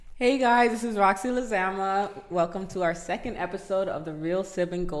Hey guys, this is Roxy Lazama. Welcome to our second episode of the Real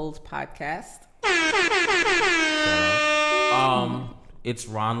Sibling Goals podcast. It's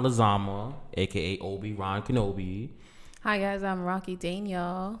Ron Lazama, aka Obi-Wan Kenobi. Hi guys, I'm Rocky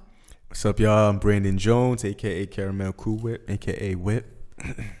Daniel. What's up, y'all? I'm Brandon Jones, aka Caramel Cool Whip, aka Whip.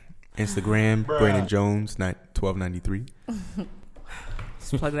 Instagram, Brandon Jones, 1293.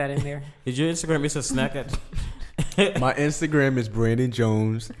 Just plug that in there. Is your Instagram a snack at? My Instagram is Brandon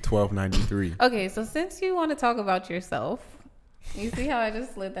Jones, 1293. Okay, so since you want to talk about yourself, you see how I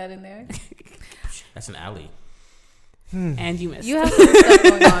just slid that in there? That's an alley. And you missed. You have some stuff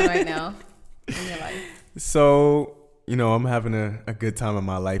going on right now in your life. So, I'm having a good time in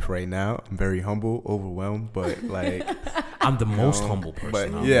my life right now. I'm very humble, overwhelmed, but like... I'm the most humble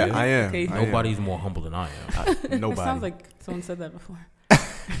person. But yeah, I am. Okay. Nobody's more humble than I am. Nobody. It sounds like someone said that before.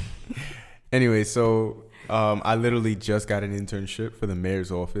 Anyway, so... I literally just got an internship for the mayor's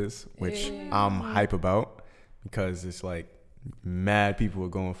office, which I'm hype about because it's like mad people are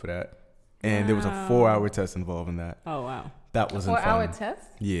going for that. And there was a 4-hour test involved in that. Oh, wow. That wasn't fun. 4-hour test?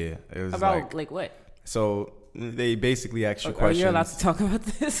 Yeah. It was About like what? So they basically asked you Are questions. you allowed to talk about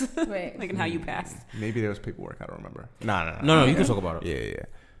this? Wait. Like how you passed? Maybe there was paperwork. I don't remember. No. No, you can talk about it. Yeah.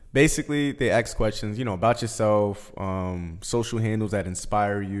 Basically, they ask questions, about yourself, social handles that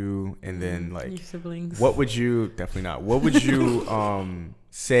inspire you, and then like Your siblings. what would you definitely not? What would you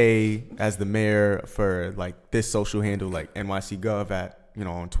say as the mayor for like this social handle, like NYC Gov at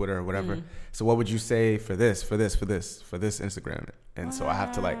on Twitter or whatever? So what would you say for this Instagram? And so I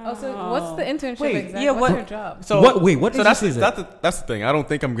have to like. Oh, so what's the internship exactly? yeah, what's what- your job? So what So that's agency is it? that's the thing. I don't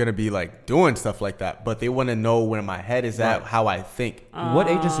think I'm gonna be like doing stuff like that, but they want to know where my head is at, how I think. What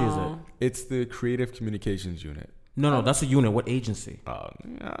agency is it? It's the Creative Communications Unit. No, that's a unit. What agency?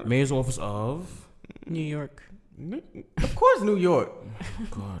 Mayor's Office of... New York. Of course, New York.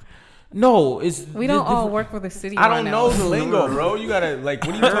 God. No, it's... We don't all work for the city. I don't right know now. the lingo, bro. You gotta like.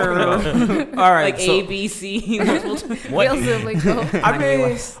 What are you talking about? All right, Like so... A, B, C. Real sibling goals. I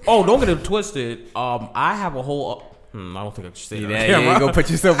mean... Oh, don't get it twisted. I have a whole... I don't think I should say that. Yeah, you ain't gonna put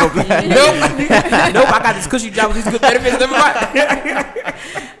yourself up there. Nope, I got this cushy job with these good benefits. Never mind.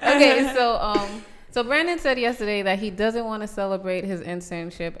 Okay, so Brandon said yesterday that he doesn't want to celebrate his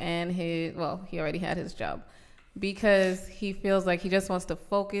internship and he already had his job because he feels like he just wants to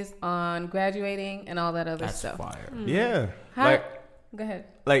focus on graduating and all that other That's stuff. fire. Yeah. Go ahead.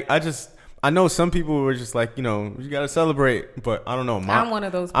 I know some people were just like, you gotta celebrate, but I don't know. I'm one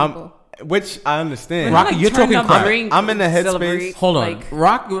of those people. Which I understand. Rocky, you're talking crap. I'm in the headspace. Hold on. Like-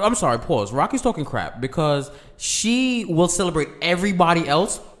 Rock, I'm sorry, pause. Rocky's talking crap because she will celebrate everybody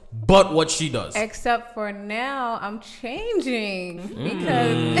else but what she does. Except for now, I'm changing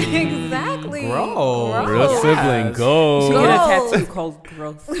because exactly. Gross. Real sibling goals. She get a Goals. tattoo called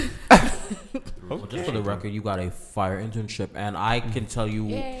growth. Well, just for the record, you got a fire internship, and I can tell you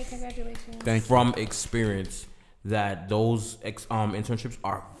Yay, congratulations. Thank you. from experience that those internships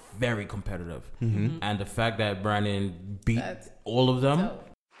are very competitive. And the fact that Brandon beat That's all of them. dope.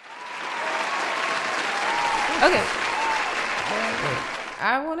 Okay.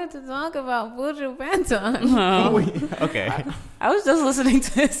 I wanted to talk about Buju Banton. Okay. I was just listening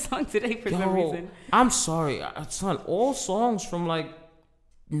to this song today for some Yo, reason. I'm sorry, son. All songs from like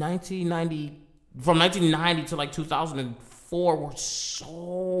 1990 to like 2004 were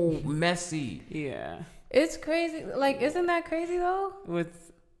so messy. Yeah. It's crazy. Like, isn't that crazy though?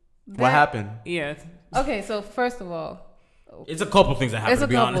 With, What happened? yeah. Okay, so first of all, It's a couple things that happen. it's a To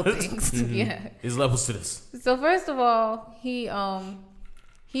be couple honest, things. Yeah. There's levels to this. So first of all, he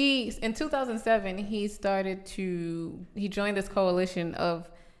in 2007 he joined this coalition of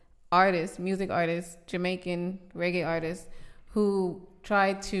music artists, Jamaican reggae artists, who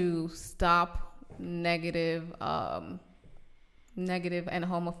tried to stop negative and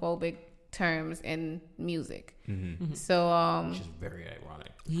homophobic terms in music. So Which is very ironic.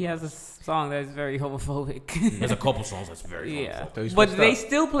 He has a song that is very homophobic. There's a couple songs that's very Yeah. homophobic. But they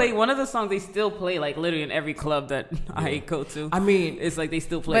still play, one of the songs they still play, like literally in every club that I go to. I mean, It's like they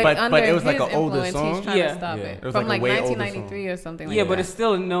still play. but But under it was like his an older influence, song? he's trying Yeah. to stop Yeah. it. It was From like like a way older 1993 or something like yeah, that. but it's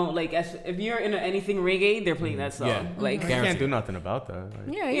still if you're into anything reggae, they're playing that song. Yeah. Like, You Guaranteed. can't do nothing about that.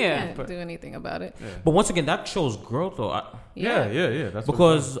 Like, yeah, you Yeah. can't do anything about it. but once again, that shows growth though. yeah. That's what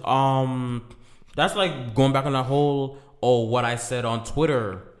Because that's like going back on that whole what I said on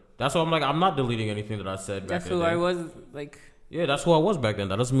Twitter. That's why I'm like, I'm not deleting anything that I said back that's in the who day. I was. Like, Yeah, that's who I was back then.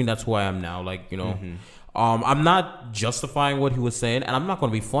 That doesn't mean that's who I am now. Like, I'm not justifying what he was saying, and I'm not going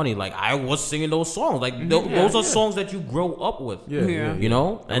to be funny. Like, I was singing those songs. Like, those are songs that you grow up with. Yeah. You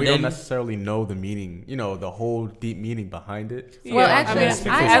know? And we don't necessarily know the meaning, the whole deep meaning behind it. Well, actually, as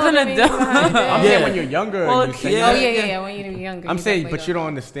an adult, I'm saying when you're younger. Well, and you sing Oh, that, yeah. When you're younger. I'm saying, but you don't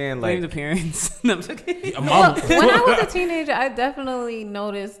understand, blame like, the parents. No, I'm joking. Well, when I was a teenager, I definitely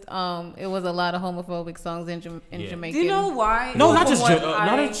noticed it was a lot of homophobic songs in Jamaica. Do you know why? No, not From just what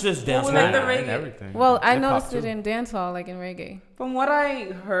dance. well, like the and reggae. everything. Well, I Hip-hop noticed it too. in dancehall, like in reggae. From what I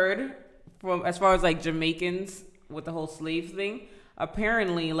heard, from as far as like Jamaicans with the whole slave thing,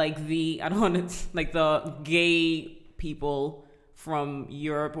 apparently like the gay people from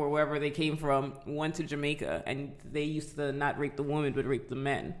Europe or wherever they came from went to Jamaica and they used to not rape the women but rape the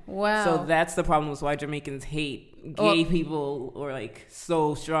men. Wow. So that's the problem with why Jamaicans hate gay people or like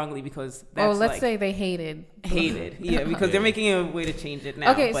so strongly because that's let's like, say they hated. yeah, because they're making a way to change it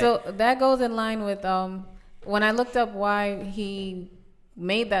now. Okay, but so that goes in line with when I looked up why he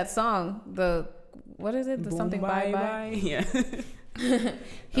made that song, what is it? The something bye bye. Yeah.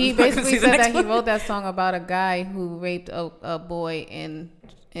 He basically said that he wrote that song about a guy who raped a boy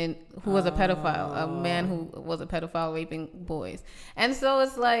who was a pedophile, a man who was a pedophile raping boys. And so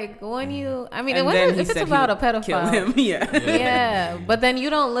it's like when if it's about a pedophile, kill him. yeah. But then you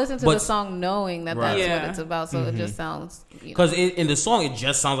don't listen to the song knowing that Right. that's Yeah. what it's about. So it just sounds Because in the song, it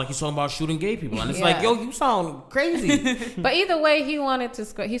just sounds like he's talking about shooting gay people. And it's like, yo, you sound crazy. But either way,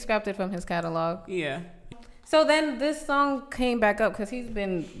 he scrapped it from his catalog. Yeah. So then this song came back up because he's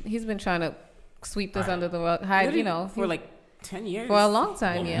been trying to sweep this under the rug, for like 10 years. for a long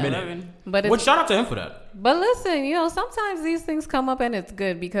time, yeah. minute. But Well, it's, shout out to him for that. but listen, sometimes these things come up and it's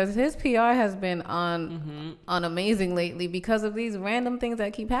good because his PR has been on amazing lately because of these random things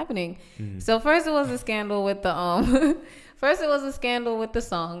that keep happening. So first it was a scandal with the first it was a scandal with the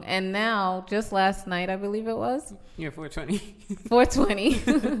song, and now just last night I believe it was Yeah, 420.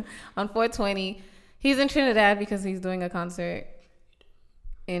 420 on 420. He's in Trinidad because he's doing a concert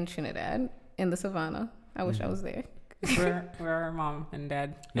in Trinidad in the Savannah. I wish I was there. where our mom and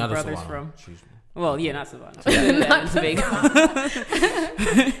dad and Not the brothers Savannah. from. Well, yeah, not Savannah. Trinidad and Tobago.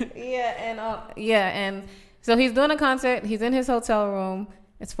 And so he's doing a concert. He's in his hotel room.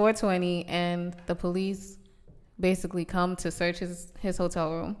 It's 420, and the police basically come to search his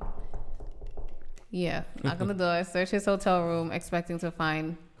hotel room. Yeah, knock on the door, search his hotel room, expecting to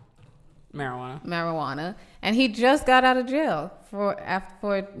find marijuana, and he just got out of jail for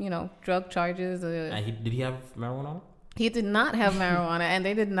drug charges. And did he have marijuana? He did not have marijuana, and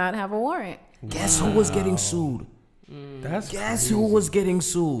they did not have a warrant. Guess who was getting sued? Guess who was getting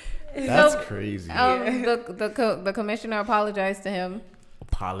sued? That's crazy. The commissioner apologized to him.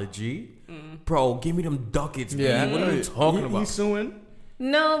 Apology? Bro, give me them ducats, Yeah, man. What are you talking about? He's suing?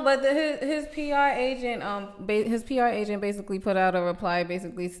 No, but his PR agent basically put out a reply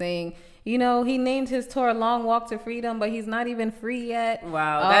basically saying, he named his tour Long Walk to Freedom, but he's not even free yet.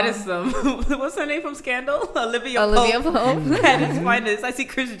 Wow, that is some. What's her name from Scandal? Olivia Pope. At its finest. I see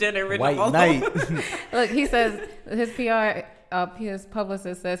Kris Jenner written White all Knight. over. Look, he says his his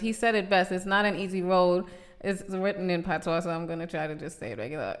publicist says he said it best. It's not an easy road. It's written in patois, so I'm gonna try to just say it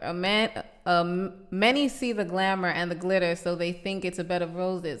regular. Many see the glamour and the glitter, so they think it's a bed of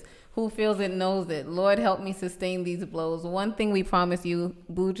roses. Who feels it knows it. Lord, help me sustain these blows. One thing we promise you,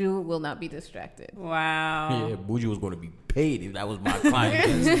 Buju will not be distracted. Wow. Yeah, Buju was going to be paid if that was my client.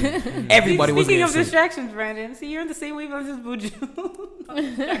 Everybody was Speaking getting of sued. distractions, Brandon, see, you're in the same wavelength as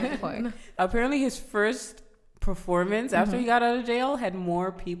Buju. Apparently, his first performance after he got out of jail had more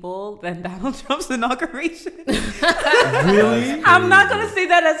people than Donald Trump's inauguration. Really? I'm not going to say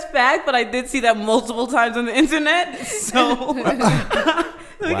that as fact, but I did see that multiple times on the internet. So we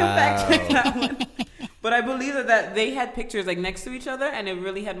can fact check that one. But I believe that they had pictures like next to each other, and it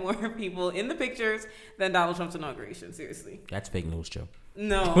really had more people in the pictures than Donald Trump's inauguration. Seriously. That's fake news, Joe.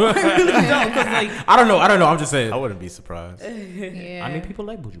 No. No, 'cause, like, I don't know. I'm just saying. I wouldn't be surprised. Yeah. I mean, people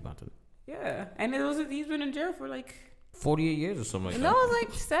like Buju Banton. yeah. And he's been in jail for like 48 years or something like No, that. it was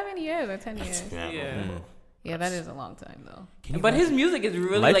like 7 years or 10 years. yeah. Yeah, that is a long time though. But his music is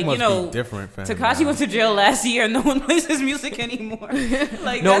really Life like, must be different for him Tekashi now. went to jail last year and no one plays his music anymore.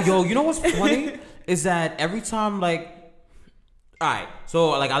 Like, No, that's- yo, you know what's funny is that every time, like, all right, so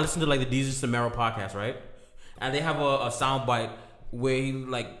like I listen to like the DJ Samaro podcast, right? And they have a sound bite where he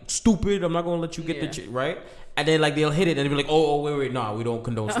like, stupid, I'm not gonna let you get the chick, right? And then like they'll hit it and they'll be like, oh wait, nah, we don't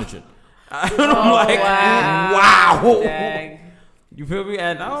condone snitching. I'm like, wow. Dang. You feel me?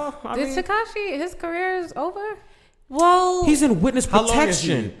 And I Did mean, Tekashi, his career is over? Well, he's in witness How long is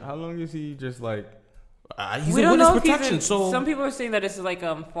protection. he just like He's We in don't know witness if protection, he's in, so some people are saying that it's like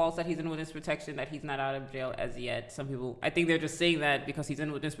false that he's in witness protection, that he's not out of jail as yet. Some people, I think they're just saying that because he's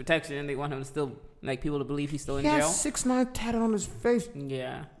in witness protection and they want him to still, like, people to believe he's still in he has jail. 6'9" tatted on his face.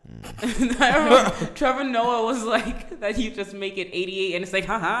 Yeah. I remember Trevor Noah was like that you just make it 88 and it's like,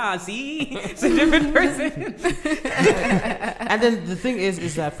 haha, see? It's a different person. And then the thing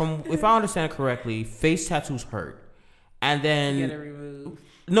is that if I understand correctly, face tattoos hurt. And then Get it removed.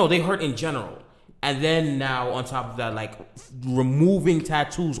 no, they hurt in general. And then now on top of that, like removing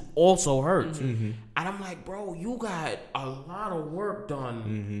tattoos also hurts. And I'm like, bro, you got a lot of work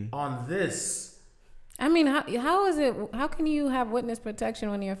done on this. I mean, how is it? How can you have witness protection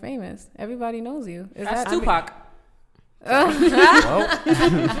when you're famous? Everybody knows you. Is That's that Tupac. Well,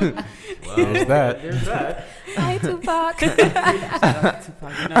 there's that. There's that. Hi, Tupac.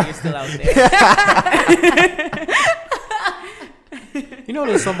 Tupac, you know you're still out there. You know,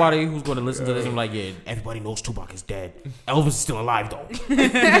 there's somebody who's going to listen to this and like, yeah, everybody knows Tupac is dead. Elvis is still alive though.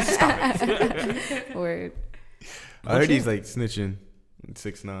 Stop it. Word. I heard he's like snitching.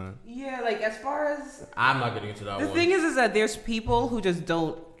 6'9". Yeah, like as far as I'm not getting into that the one. thing is that there's people who just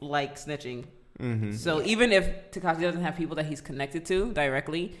don't like snitching. So even if Tekashi doesn't have people that he's connected to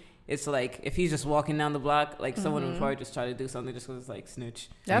directly, it's like if he's just walking down the block, like someone would probably just try to do something just because it's like snitch.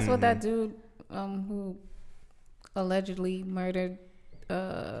 That's what that dude who allegedly murdered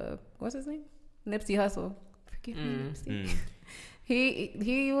what's his name? Nipsey Hussle. Forgive me, Nipsey.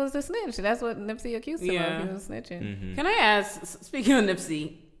 He was a snitch. That's what Nipsey accused him of. He was snitching. Can I ask? Speaking of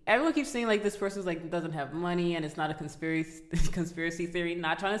Nipsey, everyone keeps saying like this person's like doesn't have money and it's not a conspiracy theory.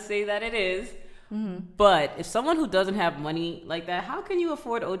 Not trying to say that it is, but if someone who doesn't have money like that, how can you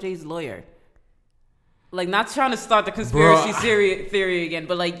afford OJ's lawyer? Like, not trying to start the conspiracy theory again,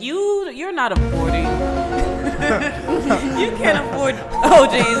 but like you're not affording. You can't afford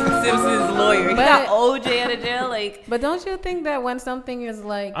OJ Simpson's lawyer. He got OJ out of jail. Like, but don't you think that when something is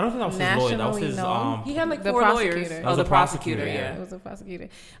like I don't think that was his nationally lawyer. That was his known, he had like the 4 lawyers. prosecutor. That was the a prosecutor, yeah. It was a prosecutor.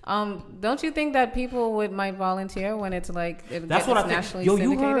 Don't you think that people might volunteer when it's like That's what I think. nationally Yo,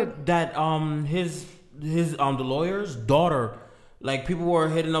 syndicated? you heard that his the lawyer's daughter, like people were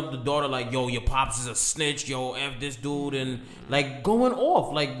hitting up the daughter like, yo, your pops is a snitch, yo, F this dude, and like going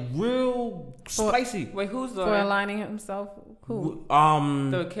off like real spicy. Wait, who's for the aligning himself? Who?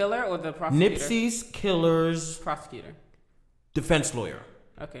 the killer or the prosecutor? Nipsey's killer's prosecutor. defense lawyer.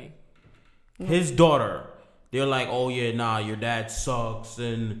 Okay. His daughter. They're like, oh yeah, nah, your dad sucks,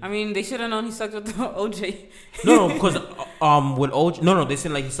 and I mean, they should have known he sucked with the OJ. no, because with OJ, no, they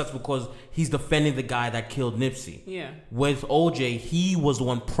said like he sucks because he's defending the guy that killed Nipsey. Yeah. With OJ, he was the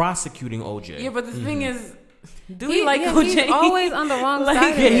one prosecuting OJ. Yeah, but the thing is, do we like yeah, OJ? He's always on the wrong Like,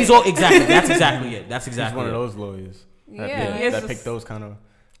 side. Yeah, of he's it. all exactly. That's exactly it. That's exactly He's one it. of those lawyers. That, Yeah. Yes, that it's- pick those kind of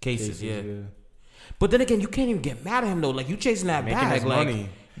cases. Yeah. But then again, you can't even get mad at him though. Like you chasing that Making bag, his like money.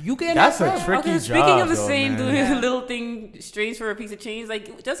 you getting That's that a bag. tricky Okay, job. speaking of the though, same man. doing a little thing strange for a piece of change,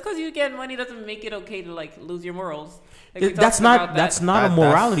 like just because you get money doesn't make it okay to like lose your morals. Like, we That's talked not about that's that. not a That's-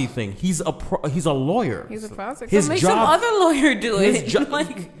 morality thing. He's a lawyer. He's a prosecutor. His Make job- some other lawyer do his it. jo-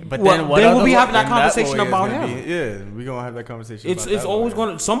 like, But Well, then what then we'll other be law- having that then conversation lawyer's about gonna him. be- yeah, we're gonna have that conversation. It's about that always lawyer.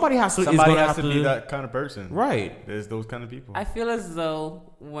 going to somebody has to Somebody is gonna has have to be that kind of person. right. There's those kind of people. I feel as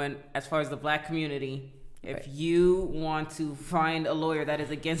though when, as far as the black community, if you want to find a lawyer that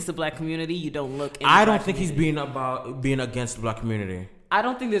is against the black community, you don't look. In the I don't black think he's community. being against the black community. I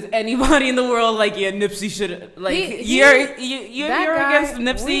don't think there's anybody in the world like Nipsey should like. He- you're that guy- against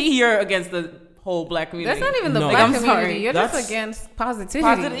Nipsey. You're against the whole black community. That's not even the No. black Like, I'm community. sorry. You're That's- just against positivity.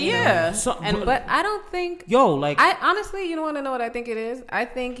 Positive, you know? yeah. So- But I don't think. Yo, like I honestly, you don't want to know what I think it is. I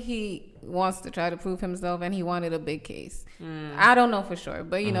think he wants to try to prove himself, and he wanted a big case. I don't know for sure,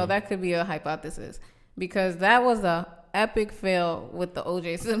 but you know that could be a hypothesis because that was a epic fail with the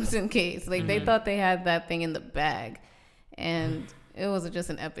O.J. Simpson case. Like they thought they had that thing in the bag, and it was just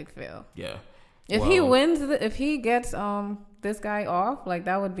an epic fail. yeah. If he wins, if he gets this guy off, like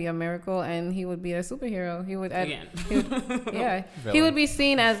that would be a miracle, and he would be a superhero. He would, Again. yeah, he would be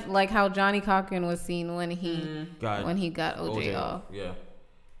seen as like how Johnny Cochran was seen when he got OJ off. Yeah.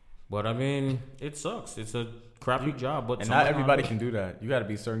 But I mean, it sucks. It's a crappy job, but and somebody not everybody gotta- can do that. You got to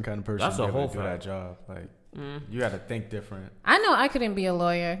be a certain kind of person That's to a be able whole to do that fact. job. Like you got to think different. I know I couldn't be a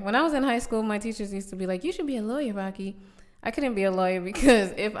lawyer. When I was in high school, my teachers used to be like, "You should be a lawyer, Rocky." I couldn't be a lawyer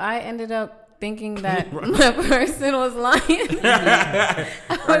because if I ended up thinking that my person was lying,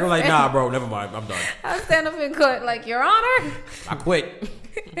 I'm like, nah, bro, never mind. I'm done. I would stand up in court like, "Your Honor, I quit.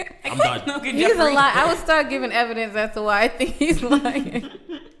 I'm done. Okay, he's a Jeffrey. lie." I would start giving evidence as to why I think he's lying.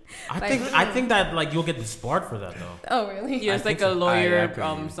 I think that like you'll get disbarred for that though. Oh, really? Yeah, it's I like think a so. lawyer,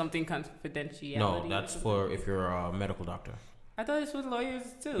 couldn't. something confidentiality. No, that's for if you're a medical doctor. I thought it's with lawyers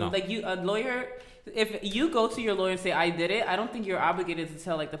too. No. Like a lawyer, if you go to your lawyer and say I did it, I don't think you're obligated to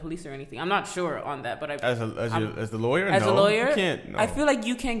tell like the police or anything. I'm not sure on that, but As the lawyer, as no, a lawyer, you can't. No. I feel like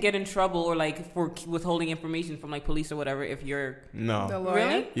you can get in trouble or like for withholding information from like police or whatever if you're no. The lawyer?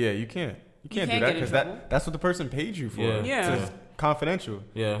 really. Yeah, you can't. You can't can't do that get in because trouble. that's what the person paid you for. Yeah. Yeah. It's confidential.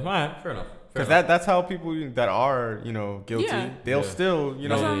 Yeah, all right, fair enough. Because that's how people that are guilty, Yeah. they'll Yeah. still That's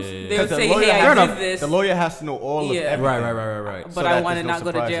what I'm- yeah, yeah. They would 'cause the say, lawyer "Hey, has- I did this," The lawyer has to know all of Yeah. everything. Right. but so I that want to there's no not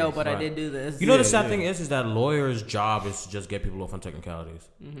go to jail. surprises. But I Right. did do this. You know the Yeah, sad yeah. thing is that lawyer's job is to just get people off on technicalities.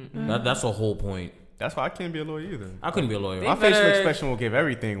 Mm-hmm. That's the whole point. That's why I can't be a lawyer either. I couldn't be a lawyer. They My facial better- expression will give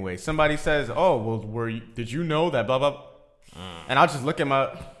everything away. Somebody says, "Oh, well, did you know that?" Blah blah. And I'll just look at my.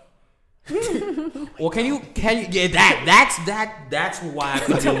 Well, can you? Yeah, that's why I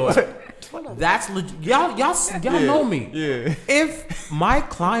couldn't be a lawyer. That's legit. Y'all know me. Yeah. If my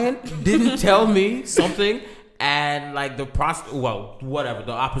client didn't tell me something and like the whatever,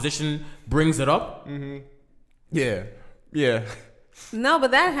 the opposition brings it up, Yeah. Yeah. No,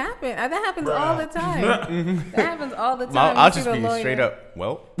 but that happened. That happens all the time. That happens all the time. I'll You see just the be lawyer. straight up.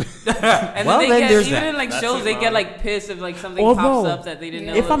 Well, And Well, then then they there's get, even that. in like That's shows, it, they bro. get like pissed if like something Although, pops up that they didn't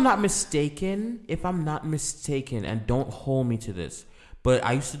know. if I'm not mistaken, and don't hold me to this, but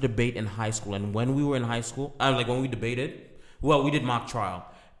I used to debate in high school, and when we were in high school, when we debated, we did mock trial,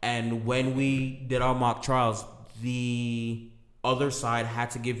 and when we did our mock trials, the other side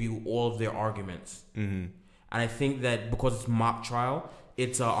had to give you all of their arguments, and I think that because it's mock trial,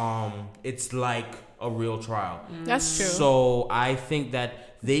 it's like a real trial. That's true. So I think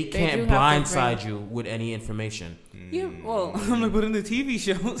that they can't do have to blindside you with any information. Yeah, well, I'm like, but in the TV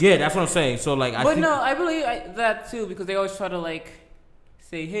shows. Yeah, that's what I'm saying. So like, I But think, no, I believe that too because they always try to like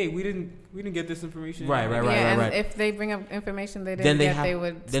say, "Hey, we didn't get this information." Right. yeah, and right. if they bring up information they didn't then they get, have, they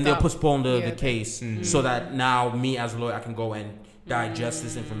would. then they'll stop. postpone the Yeah, case so that now me as a lawyer I can go and digest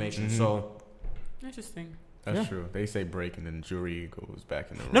this information. So Interesting. that's true. They say break, and then the jury goes back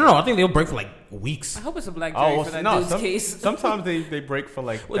in the room. no, I think they'll break for like weeks. I hope it's a black jury for that dude's case. Sometimes they break for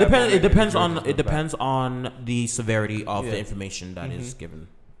like. Well, it depends on the severity of the information that is given.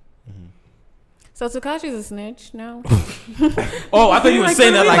 So Tekashi's a snitch now. Oh, I thought you were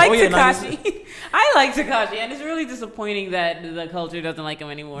saying that like, Tekashi. I like Tekashi, and it's really disappointing that the culture doesn't like him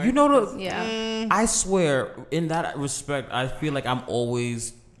anymore. you know the. Yeah. I swear, in that respect, I feel like I'm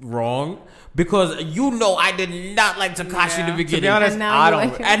always wrong because I did not like Tekashi in the Yeah. beginning. To be honest, And now I you don't.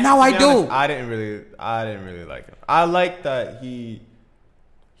 like him. And now I to be honest, do. I didn't really like him. I like that he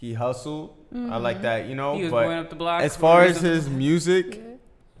hustled. I like that, he was but going up the block. as for far a as reason. his music,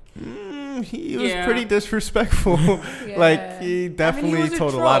 he was Yeah. pretty disrespectful. Yeah. Like he definitely was a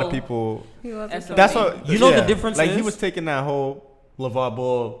told a lot of troll. people. He was. That's a That's troll. what You know the difference Like he is- was taking that whole LeVar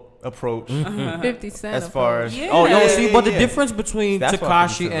Ball approach 50 Cent. as far as Yeah. Oh, Yeah, no, see, but the yeah. difference between That's why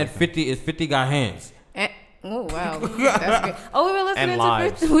 50 Tekashi Cent and like 50 is 50 got hands. Oh wow, that's great. Oh, we were listening And to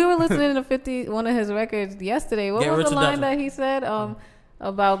lives. 50, we were listening to 50 one of his records yesterday. What Get was Rich the or line Die that he said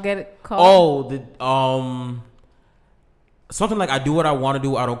about get caught? Oh, something like I do what I want to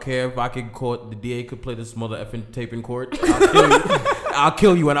do. I don't care if I could court. The DA could play this mother effing tape in court. I'll kill you. I'll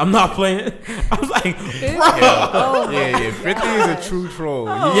kill you, and I'm not playing. I was like, Oh, my yeah. 50 is a true troll.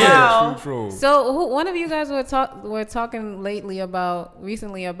 Oh, He's wow. a true troll. So one of you guys were talking recently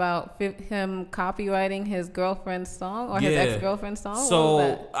about him copywriting his girlfriend's song or his Yeah. ex-girlfriend's song. What was so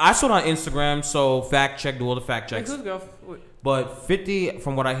that? I saw it on Instagram. So fact check, do all the fact Like, checks. who's girl? But 50,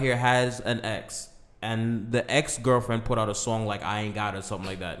 from what I hear, has an ex. And the ex-girlfriend put out a song like I Ain't Got It, something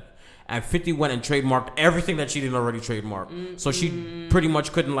like that. And 50 went and trademarked everything that she didn't already trademark. So she pretty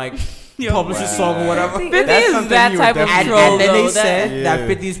much couldn't like publish a song or whatever. 50 That's is something that he would type of definitely troll, And then they though. said Yeah. that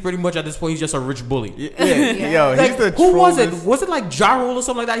 50 is pretty much at this point, he's just a rich bully. Yo, Like, he's the who was it? trollest- Was it like Ja Rule or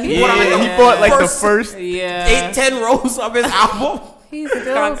something like that? He Yeah, put out he like bought like the first, Yeah. 8-10 rows of his album. He's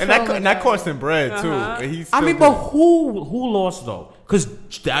still and that trolling cost him bread too. And he's I still mean, good. but who lost though? Because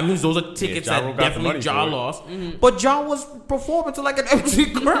that means those are tickets Ja Rule that got the definitely money Ja for it. lost. But Ja was performing to like an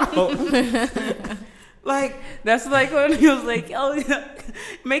empty crowd. Like, That's like when he was like, "Oh, yeah,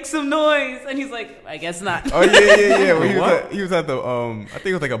 make some noise," and he's like, "I guess not." Oh yeah. When What? he was at the I think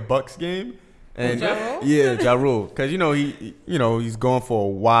it was like a Bucks game. And Ja Rule? yeah, Ja Rule, because he's going for a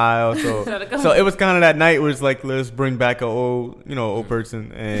while, so Try to go. so it was kind of that night where it's like let's bring back a old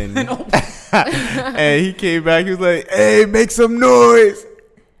person, and and he came back, he was like, "Hey, make some noise."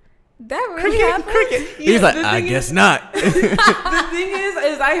 That really happened? He's like, the "I thing guess not." The thing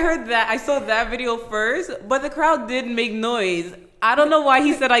is I heard that I saw that video first, but the crowd did make noise. I don't know why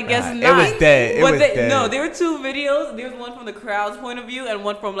he said I guess Nah, not. it was dead. It But was dead. No, there were two videos. There was one from the crowd's point of view and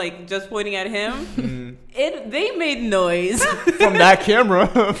one from like just pointing at him. They made noise. From that camera.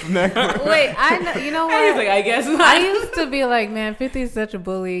 From that camera. Wait, I know. You know And he's what? like, I guess I not. used to be like, man, 50 is such a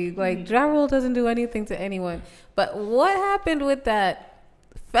bully. Like, Ja Rule doesn't do anything to anyone. But what happened with that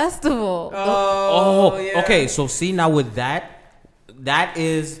festival? Oh, yeah. okay. So see now with that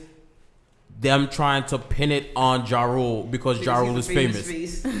is them trying to pin it on Ja Rule because Ja Rule is famous.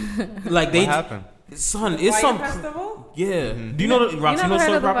 Like they, What happened? son, it's Fire some. festival? Yeah. Do you know the Rox? You know never heard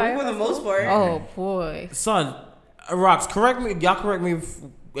Soul of the Property? Fire For the most part. Oh boy. Son, Rox, correct me. Y'all correct me if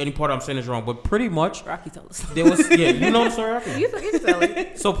any part I'm saying is wrong, but pretty much Rocky told us. there was you know the story. Rocky? You tell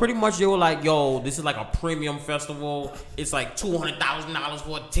it. So pretty much they were like, yo, this is like a premium festival. It's like $200,000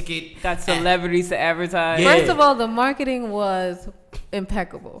 for a ticket. Got celebrities to advertise. Yeah. First of all, the marketing was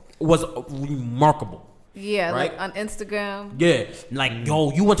impeccable. It was remarkable. Yeah, Right? like on Instagram. Yeah, like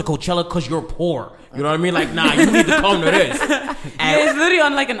yo, you went to Coachella because you're poor. You know what I mean? Like, nah, you need to come to this. Yeah, And, it's literally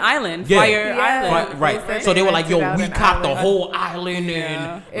on like an island. Yeah. Fire Yeah. Island. right. So they were like, yo, rented we out an copped the island. whole island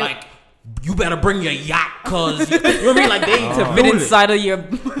Yeah. and like, you better bring your yacht because you know what I mean? Like they To fit doing it. inside of your.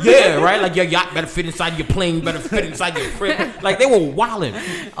 Yeah, right. Like your yacht better fit inside your plane, better fit inside your crib. Like they were wilding.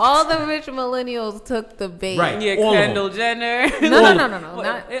 All the rich millennials took the bait. Right. Yeah, All of Kendall Jenner. No. What?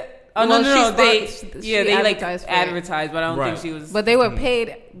 Not, Oh Well, no! They she they like advertised for it. advertised, but I don't Right. think she was. but they were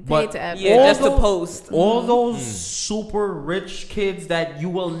paid But- to advertise. yeah, all just to those- post. All those super rich kids that you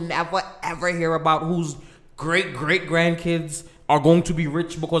will never ever hear about, whose great grandkids are going to be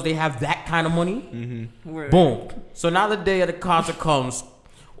rich because they have that kind of money. Word. Boom. So now the day of the concert comes,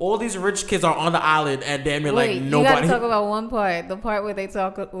 all these rich kids are on the island, and damn near Wait, like you nobody. gotta talk about one part. The part where they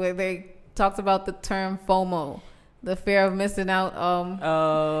talked about the term FOMO, the fear of missing out.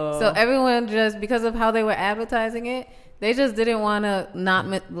 Oh. So everyone just because of how they were advertising it, they just didn't want to not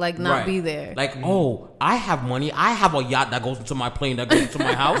Right. be there. Like, oh, I have money. I have a yacht that goes into my plane, that goes into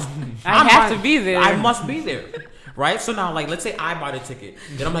my house. I have to be there. I must be there. Right? So now, like, let's say I buy the ticket.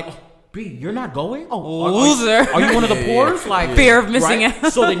 Then I'm like, oh, B, you're not going? Oh, Loser. Are you one of the poor's? Like, Fear of missing right?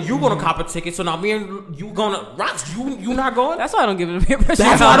 out. So then you're going to cop a ticket. So now me and you going to, Rox, you not going? That's why I don't give it a peer pressure.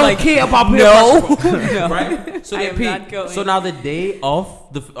 That's why I I'm don't like, care about peer no. pressure. Right? So I then am not going. So now the day of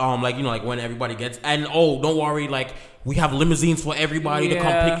the like you know like when everybody gets and oh don't worry like we have limousines for everybody to come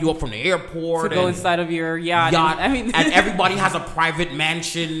Yeah. pick you up from the airport To go and inside of your yacht. yacht. And Everybody has a private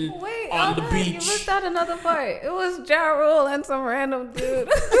mansion Wait, on the hold You beach. missed out another part. It was Ja Rule and some random dude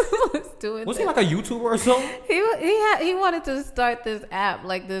was doing. Was he this. like a YouTuber or something? He wanted to start this app,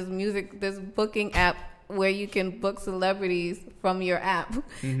 like this booking app where you can book celebrities from your app.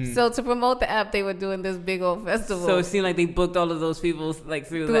 So to promote the app, they were doing this big old festival. So it seemed like they booked all of those people like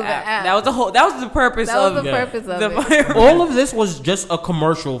through Through the the app. app. That was the purpose that was of the Yeah. purpose of the it. fire. All of this was just a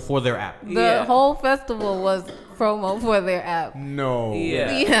commercial for their app. The Yeah. whole festival was promo for their app. No.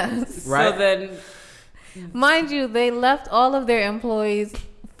 Yeah. Yes. Right. So then Mind you, they left all of their employees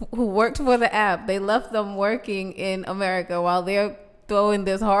who worked for the app. They left them working in America while they're throwing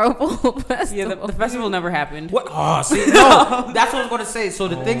this horrible festival. yeah, the festival never happened. What? Oh, see, no, that's what I was gonna say. So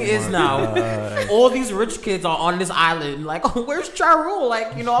the thing is now, all these rich kids are on this island. Like, oh, where's Ja Rule?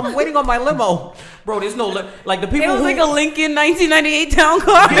 Like, you know, I'm waiting on my limo, bro. There's no like the people. It was who, like a Lincoln 1998 town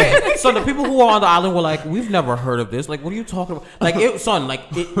car. Yeah. So the people who are on the island were like, "We've never heard of this. Like, what are you talking about? Like, son, like,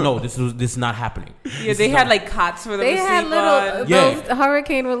 no, this is not happening." Yeah, they had like cots for them They to had sleep little on. Yeah. those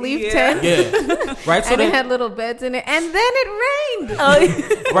hurricane relief Yeah. tents, Yeah, right. So and they then, had little beds in it, and then it rained.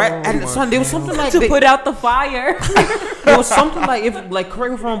 right, and son, there was something like to they- put out the fire. there was something like if like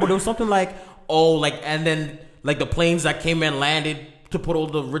correct me if I'm wrong, but there was something like and then like the planes that came and landed to put all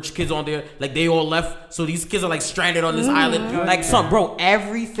the rich kids on there, like they all left, so these kids are like stranded on this island. Like son, bro,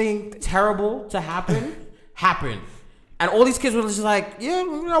 everything terrible to happen happened. And all these kids were just like, yeah,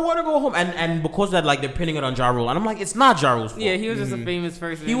 I want to go home. And because of that, like, they're pinning it on Ja Rule. And I'm like, it's not Ja Rule's fault. Yeah, he was just a famous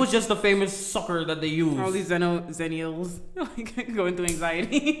person. He was just a famous sucker that they used. all these zennials like, going through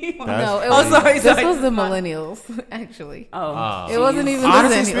anxiety. No, it Oh, was, sorry, this sorry. was the millennials, actually. Oh, It wasn't even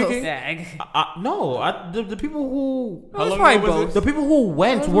Honestly the millennials. speaking, dag. no, the people who It was long probably ago was both. the people who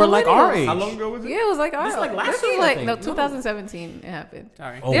went It was were like our millennials. age. How long ago was it? Yeah, it was like This is like last this year, was I like think. no, No. 2017 it happened.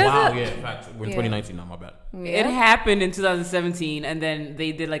 Sorry. Oh There's wow, a- yeah. In fact, we're in Yeah. 2019 now. My bad. It happened in 2017, and then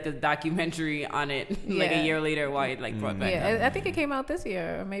they did like a documentary on it, like Yeah. a year later. Why it like brought back? Yeah, I think it came out this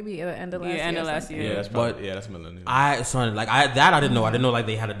year, or maybe at the end of last year. Yeah, end of or last something. year. Yeah, that's But- probably, that's millennial. I I didn't know. I didn't know like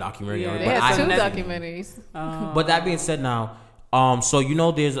they had a documentary. Yeah, on it, They but had I- two Netflix. documentaries. But that being said, now, so you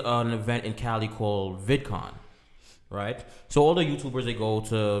know, there's an event in Cali called VidCon, right? So all the YouTubers they go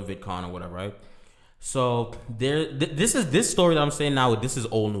to VidCon or whatever, right? So this story that I'm saying now. This is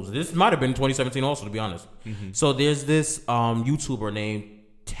old news. This might have been 2017 also, to be honest. Mm-hmm. So there's this YouTuber named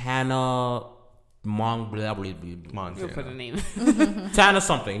Tana You'll put a name. Tana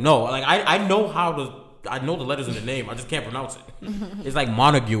something. No, like I know I know the letters in the name. I just can't pronounce it. It's like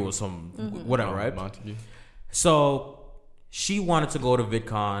Montague or some whatever, right? Montague. So she wanted to go to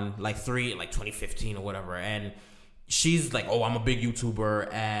VidCon like 2015 or whatever, and she's like, "Oh, I'm a big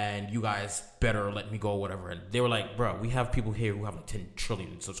YouTuber, and you guys better let me go, whatever." And they were like, "Bro, we have people here who have like 10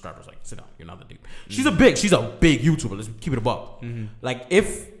 trillion subscribers. Like, sit down, you're not the dude." She's a big YouTuber. Let's keep it above. Like,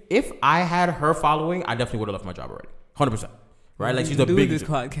 if I had her following, I definitely would have left my job already, 100%. Right? Like, she's a big this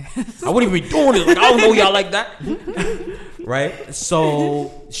podcast. I wouldn't even be doing it. Like, I don't know y'all like that. Right?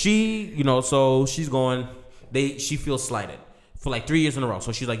 So she, so she's going. She feels slighted for like 3 years in a row.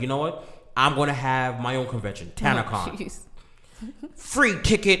 So she's like, you know what? I'm going to have my own convention, TanaCon. Free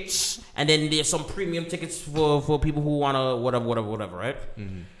tickets, and then there's some premium tickets for people who want to whatever, right?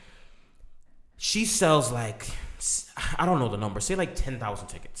 Mm-hmm. She sells like, I don't know the number, say like 10,000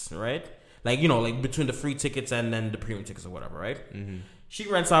 tickets, right? Like, like between the free tickets and then the premium tickets or whatever, right? Mm-hmm. She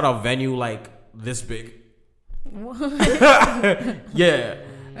rents out a venue like this big. Yeah.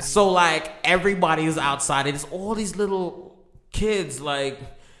 So like everybody is outside, and it's all these little kids like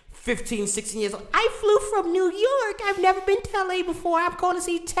 15, 16 years old. I flew from New York. I've never been to LA before. I'm going to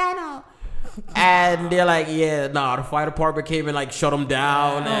see Tana. And they're like, yeah, nah, the fire department came and like shut them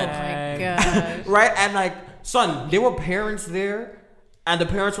down. Oh my gosh. Right? And like, son, there were parents there. And the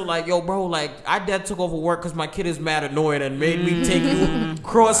parents were like, yo, bro, like, I dad took over work because my kid is mad annoying and made me take you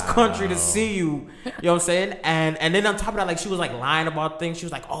cross country to see you. You know what I'm saying? And then on top of that, like, she was like lying about things. She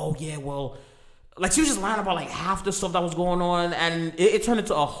was like, oh, yeah, well, like, she was just lying about like half the stuff that was going on. And it turned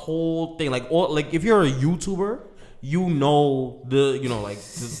into a whole thing. Like, if you're a YouTuber, you know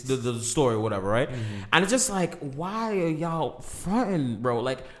the story or whatever, right? Mm-hmm. And it's just like, why are y'all fronting, bro?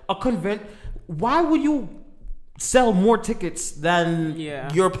 Like, why would you sell more tickets than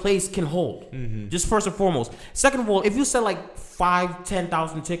your place can hold? Mm-hmm. Just first and foremost. Second of all, if you sell like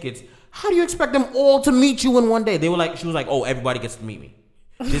 5,000-10,000 tickets, how do you expect them all to meet you in one day? She was like, oh, everybody gets to meet me.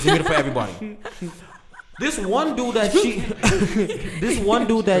 This is meeting for everybody. This one dude that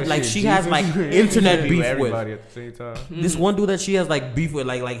like she has like internet beef with. At the same time. This one dude that she has like beef with,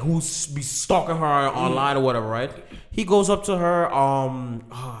 like who's be stalking her online or whatever, right? He goes up to her.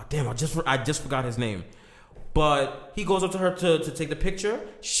 I just forgot his name. But he goes up to her to take the picture.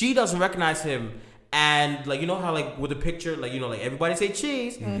 She doesn't recognize him. And, like, you know how, like, with the picture, like, like, everybody say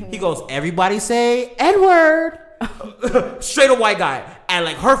cheese. Mm-hmm. He goes, everybody say N-word. Straight a white guy. And,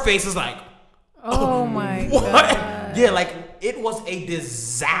 like, her face is like, oh my what? God. Yeah, like, it was a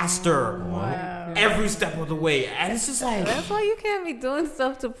disaster. Wow. Every step of the way. And it's just like, that's why you can't be doing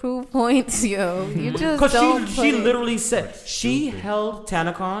stuff to prove points, yo. You just because don't. she literally said she held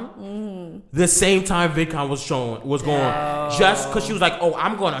TanaCon the same time VidCon was going, just because she was like, oh,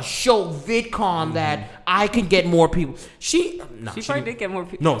 I'm gonna show VidCon that I can get more people. She probably did get more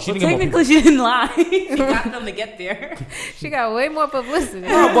people. No, she didn't get more people. Technically, she didn't lie. She got them to get there. She got way more publicity.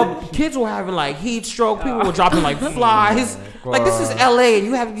 Bro, but kids were having like heat stroke. People were dropping like flies. Like, this is LA, and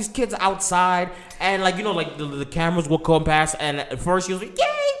you have these kids outside, and like, like the cameras will come past, and at first she was like, yay,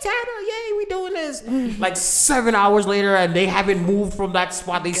 Tana, yay, we doing this. Like 7 hours later, and they haven't moved from that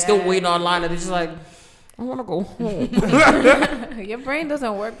spot. They still waiting online, and they're just like, I want to go home. Your brain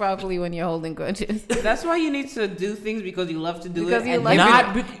doesn't work properly when you're holding grudges. That's why you need to do things because you love to do because it. You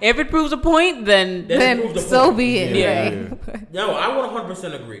like if it proves a point, then so be it. Yeah. No, I would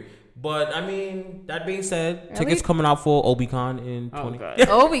 100% agree. But I mean, that being said, tickets coming out for ObiCon in 20.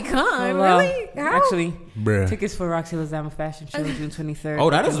 ObiCon, really? How? Actually, bruh. Tickets for Roxy Lozama Fashion Show June 23rd. Oh,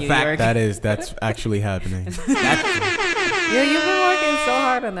 that is a fact. That's actually happening. Yeah, you've been working so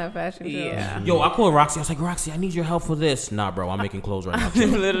hard on that fashion show. Yeah. Yo, I called Roxy. I was like, Roxy, I need your help for this. Nah, bro, I'm making clothes right now.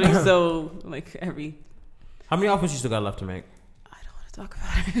 Literally, so like every. How many outfits you still got left to make? Talk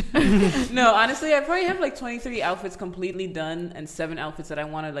about it. No, honestly, I probably have like 23 outfits completely done and 7 outfits that I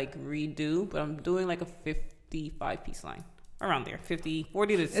want to like redo, but I'm doing like a 55 piece line around there, 40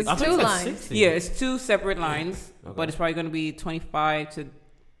 to 60. It's 2 lines. 60. Yeah, it's 2 separate lines, but it's probably going to be 25 to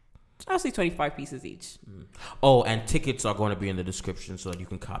I'll say 25 pieces each. Oh, and tickets are going to be in the description so that you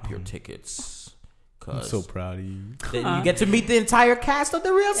can cop your tickets. I'm so proud of you. Then you get to meet the entire cast of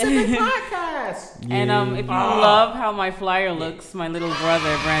the Real Simple Podcast. Yeah. And if you love how my flyer looks, my little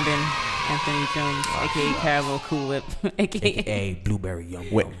brother, Brandon Anthony Jones, a.k.a. Carlo Cool Whip, a.k.a. Blueberry Yum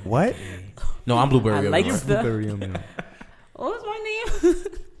Yum. Wait, what? No, I'm Blueberry I Yum like Yum. stuff. Blueberry Yum Yum. What was my name?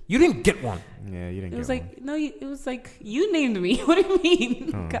 You didn't get one. Yeah, you didn't It was get like no, it was like you named me. What do you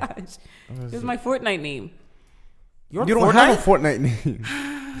mean? Oh. Gosh, it was my Fortnite name. You're one. You don't have a Fortnite name.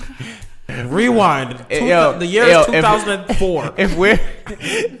 Rewind. Yo, The year yo, is 2004. If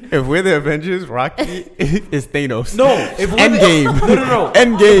we're the Avengers, Rocky is Thanos. No, if we're Endgame. No.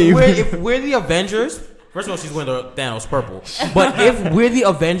 Endgame. If we're the Avengers, first of all, she's wearing the Thanos purple. But if we're the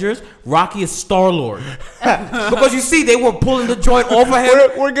Avengers, Rocky is Star-Lord. Because you see, they were pulling the joint over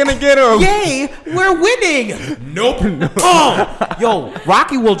him. We're gonna get him. Yay, we're winning. Nope. Yo,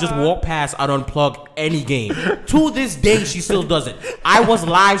 Rocky will just walk past and unplug any game. To this day, she still does it. I was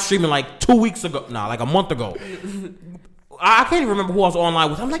live streaming like 2 weeks ago. Nah, like a month ago. I can't even remember who I was online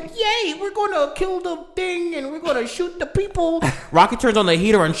with. I'm like, yay, we're going to kill the thing and we're going to shoot the people. Rocky turns on the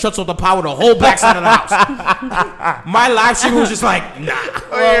heater and shuts off the power the whole backside of the house. My live stream was just like, nah.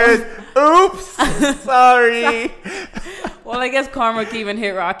 Oops. Sorry. Well, I guess karma came and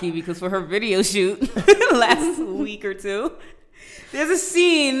hit Rocky because for her video shoot last week or two, there's a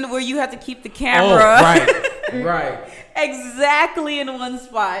scene where you have to keep the camera right. exactly in one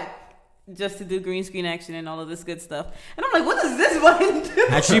spot just to do green screen action and all of this good stuff. And I'm like, what does this button do?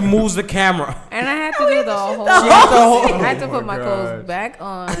 And she moves the camera. And I had to do the whole. I had to put my clothes back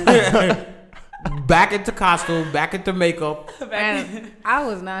on. Back into costume, back into makeup. And I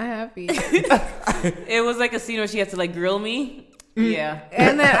was not happy. It was like a scene where she had to like grill me. Yeah.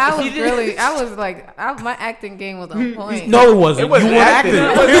 And then I was like, my acting game was on point. No, it wasn't. It wasn't you were acting.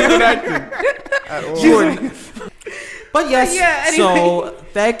 acting. It wasn't even acting. At all. But yes, Yeah, anyway. so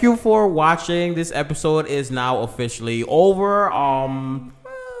thank you for watching. This episode is now officially over.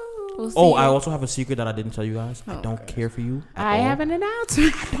 We'll see Oh, you. I also have a secret that I didn't tell you guys. I don't care for you. I have an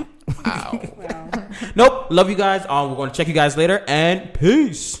announcement. Nope. Love you guys. We're going to check you guys later. And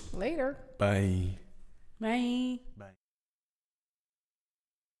peace. Later. Bye. Bye.